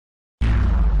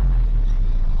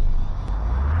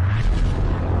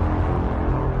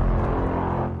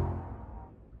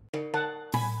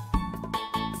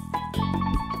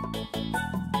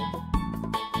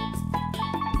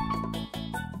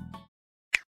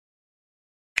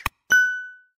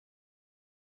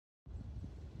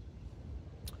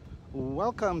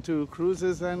Welcome to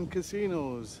Cruises and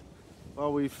Casinos.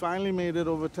 Well, we finally made it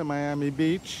over to Miami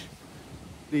Beach.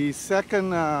 The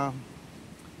second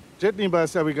jitney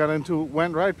bus that we got into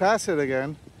went right past it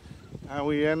again. And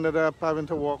we ended up having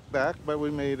to walk back, but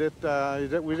we made it.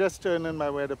 We just turned in by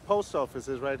where the post office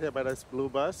is, right here by this blue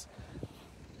bus.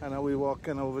 And now we're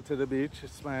walking over to the beach.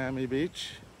 It's Miami Beach.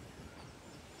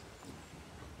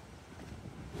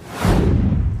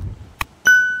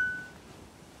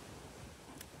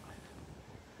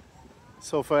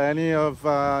 So for any of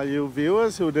you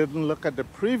viewers who didn't look at the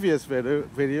previous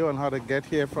video on how to get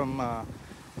here from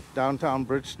downtown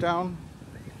Bridgetown,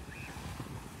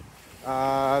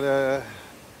 the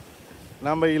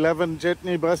number 11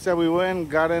 jitney bus that we were in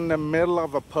got in the middle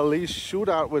of a police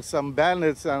shootout with some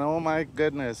bandits, and oh my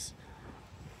goodness,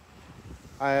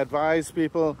 I advise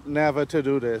people never to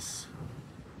do this.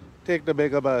 Take the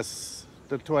bigger bus,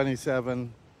 the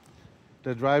 27.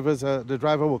 The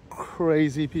driver were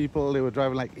crazy people. They were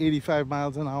driving like 85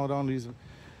 miles an hour down these,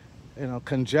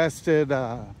 congested,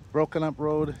 broken up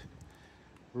road,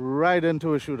 right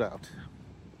into a shootout.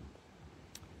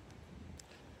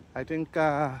 I think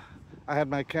I had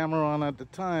my camera on at the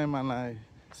time, and I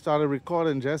started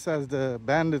recording just as the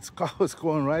bandits' car was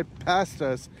going right past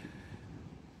us,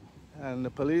 and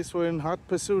the police were in hot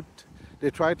pursuit.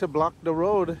 They tried to block the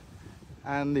road,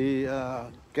 and the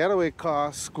getaway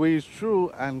car squeezed through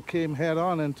and came head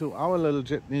on into our little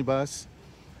jitney bus,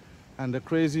 and the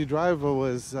crazy driver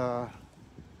was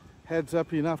heads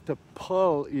up enough to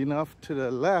pull enough to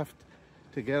the left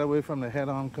to get away from the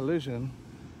head-on collision.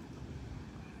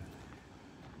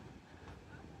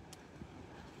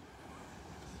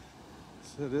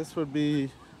 So this would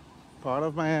be part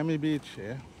of Miami Beach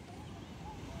here.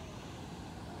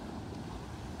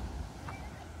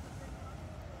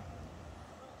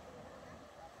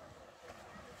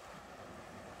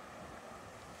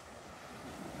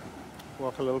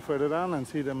 Walk a little further down and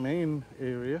see the main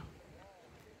area.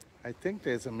 I think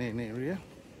there's a main area.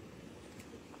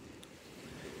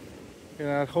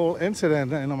 That whole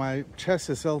incident, my chest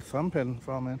is still thumping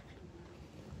from it.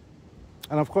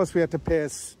 And of course we had to pay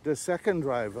the second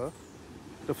driver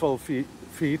the full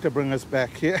fee to bring us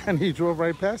back here, and he drove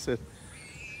right past it.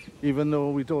 Even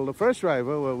though we told the first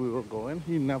driver where we were going,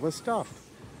 he never stopped.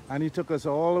 And he took us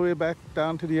all the way back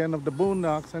down to the end of the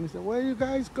boondocks, and he said, "Where are you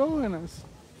guys going?"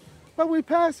 But we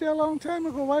passed here a long time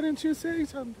ago. Why didn't you say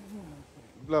something?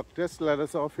 Look, just let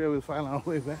us off here. We'll find our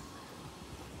way back.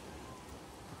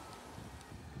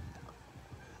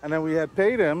 And then we had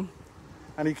paid him,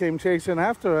 and he came chasing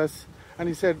after us, and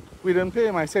he said, "We didn't pay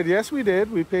him." I said, "Yes, we did.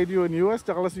 We paid you in US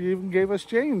dollars. You even gave us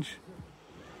change."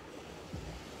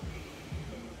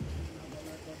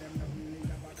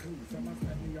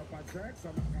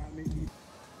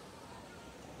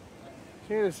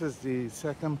 Okay, this is the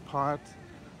second part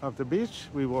of the beach.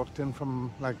 We walked in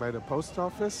from by the post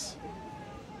office.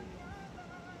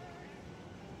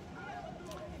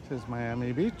 This is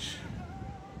Miami Beach.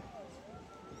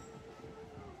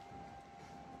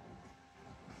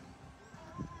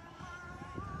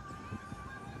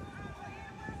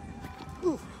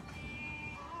 Ooh.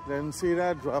 Didn't see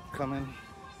that drop coming.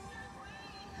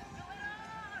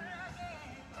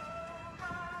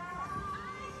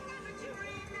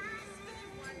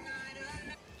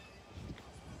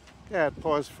 Yeah, I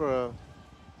paused for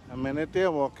a minute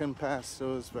there, walking past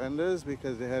those vendors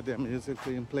because they had their music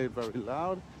being played very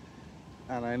loud.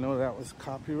 And I know that was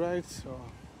copyright, so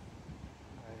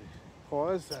I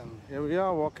paused, and here we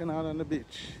are walking out on the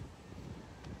beach.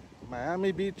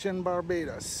 Miami Beach in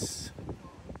Barbados.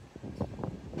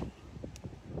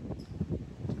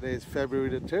 Today is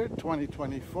February the 3rd,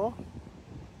 2024.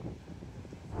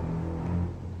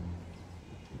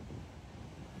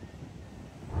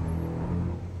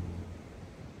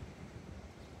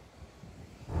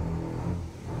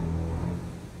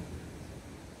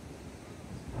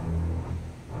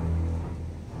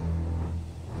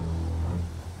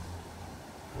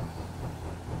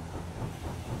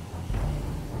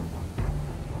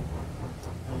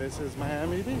 This is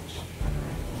Miami Beach.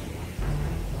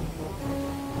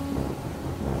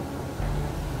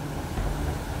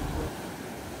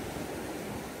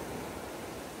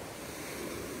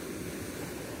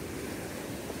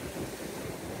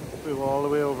 We were all the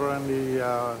way over on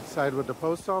the side with the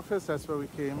post office. That's where we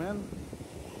came in.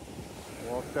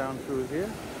 Walk down through here.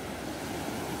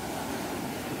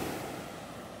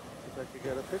 See if I could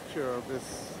get a picture of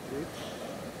this beach.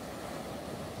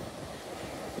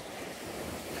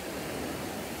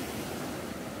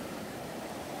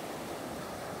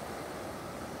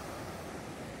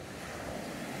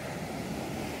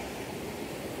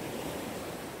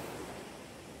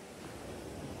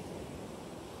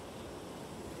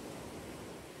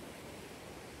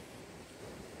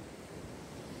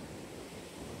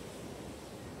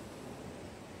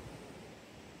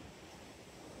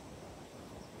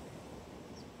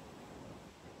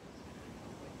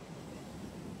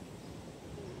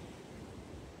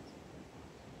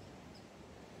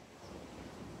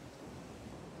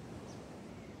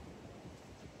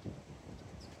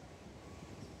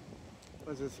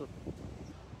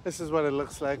 This is what it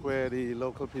looks like where the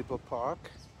local people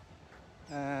park.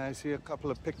 I see a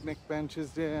couple of picnic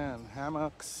benches there and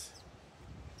hammocks.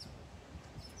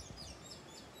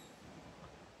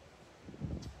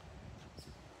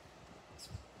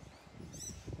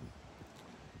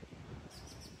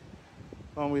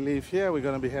 When we leave here, we're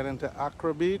going to be heading to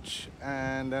Accra Beach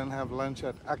and then have lunch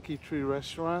at Ackee Tree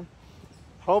Restaurant.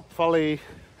 Hopefully,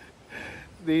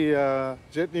 the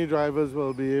jitney drivers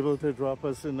will be able to drop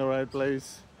us in the right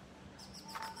place.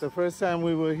 The first time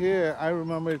we were here, I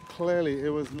remember it clearly. It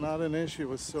was not an issue. It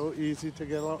was so easy to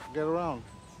get around.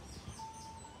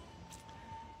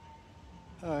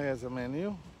 Here's a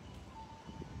menu.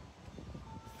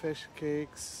 Fish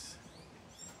cakes,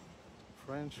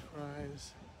 French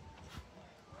fries.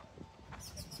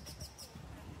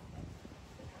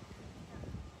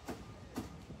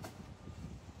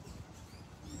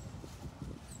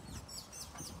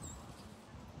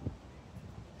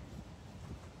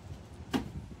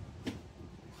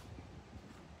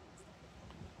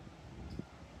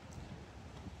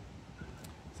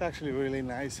 It's actually really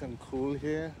nice and cool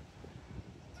here.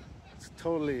 It's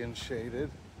totally in shade,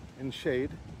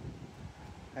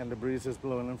 and the breeze is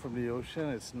blowing in from the ocean.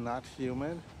 It's not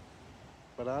humid,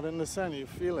 but out in the sun you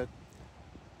feel it.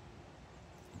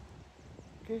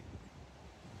 Okay,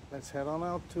 let's head on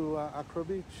out to Accra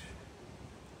Beach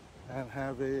and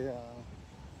have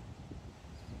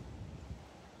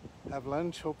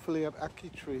lunch, hopefully at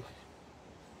Ackee Tree.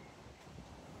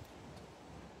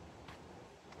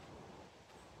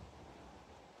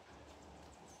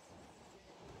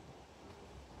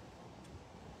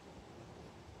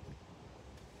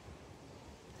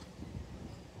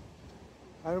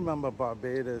 I remember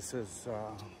Barbados as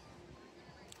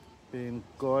being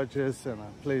gorgeous and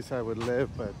a place I would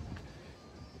live, but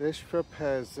this trip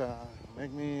has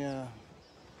made me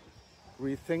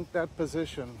rethink that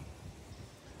position.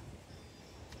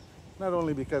 Not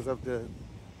only because of the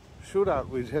shootout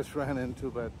we just ran into,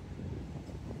 but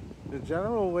the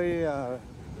general way,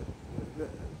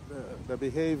 the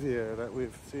behavior that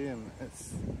we've seen.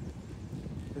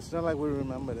 It's not like we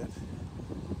remembered it.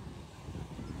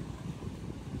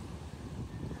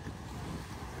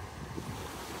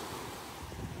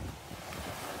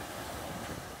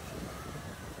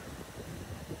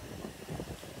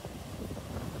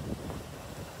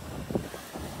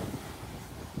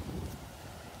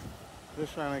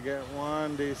 Just trying to get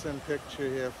one decent picture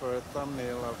here for a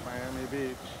thumbnail of Miami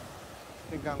Beach.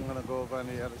 I think I'm gonna go over on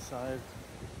the other side.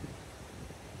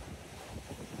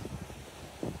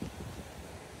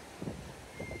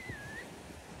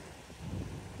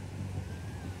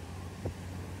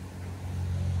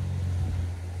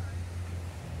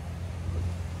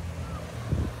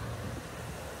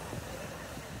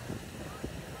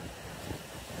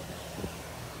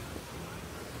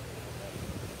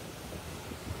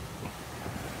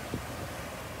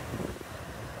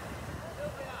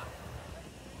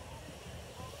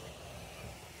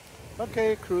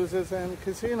 Okay, cruises and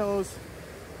casinos.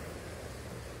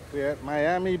 We're at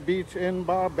Miami Beach in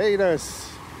Barbados.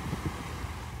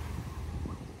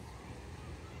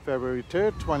 February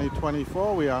 3rd,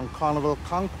 2024. We are on Carnival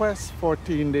Conquest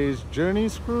 14 days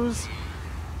journeys cruise.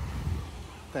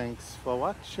 Thanks for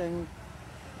watching.